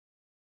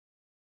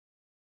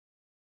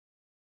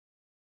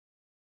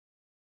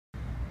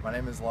My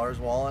name is Lars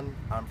Wallin.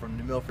 I'm from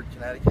New Milford,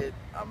 Connecticut.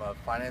 I'm a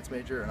finance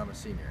major and I'm a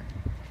senior.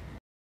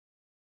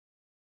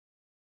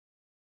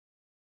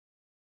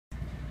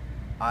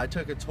 I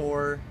took a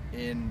tour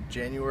in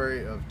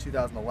January of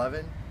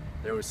 2011.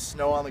 There was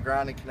snow on the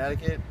ground in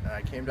Connecticut, and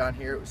I came down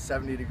here. It was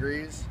 70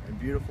 degrees and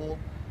beautiful.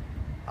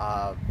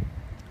 I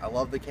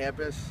love the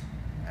campus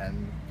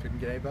and couldn't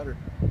get any better.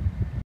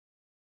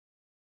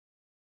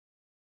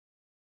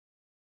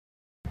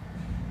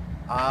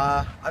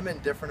 I'm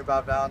indifferent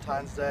about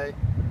Valentine's Day.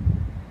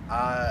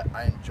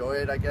 I enjoy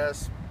it, I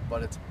guess,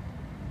 but it's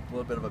a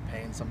little bit of a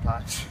pain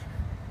sometimes.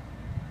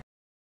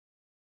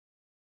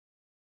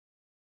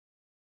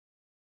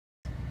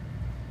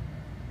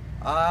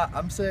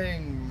 I'm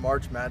saying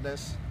March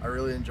Madness. I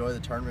really enjoy the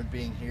tournament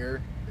being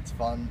here. It's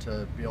fun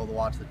to be able to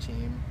watch the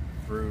team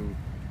through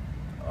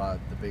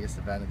the biggest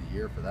event of the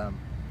year for them.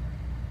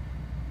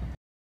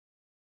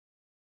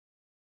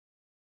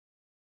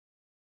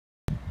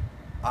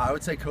 I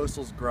would say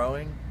Coastal's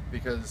growing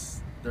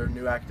because their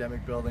new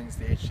academic buildings,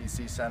 the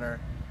HTC Center,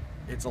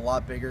 it's a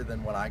lot bigger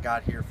than when I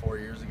got here 4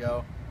 years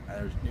ago, and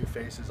there's new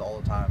faces all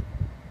the time.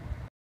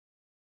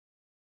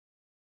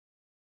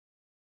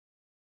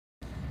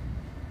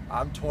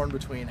 I'm torn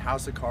between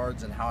House of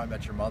Cards and How I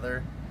Met Your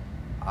Mother.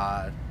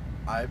 I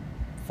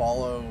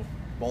follow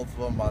both of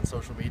them on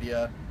social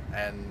media,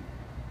 and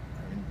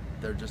I mean,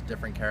 they're just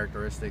different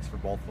characteristics for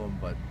both of them,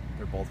 but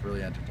they're both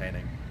really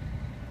entertaining.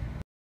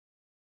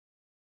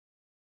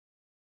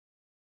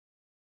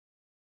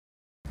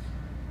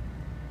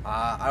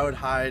 I would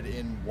hide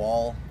in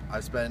Wall. I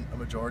spent a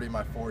majority of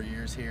my 4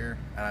 years here,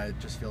 and it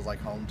just feels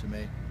like home to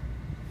me.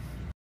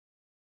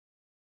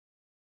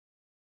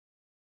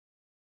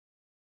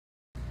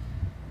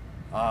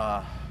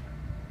 Uh,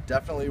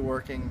 Definitely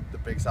working the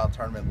Big South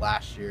tournament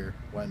last year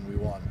when we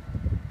won.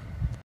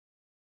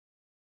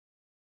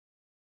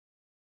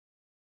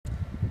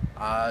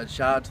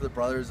 Shout out to the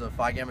brothers of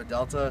Phi Gamma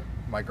Delta,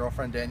 my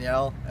girlfriend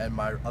Danielle, and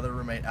my other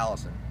roommate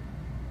Allison.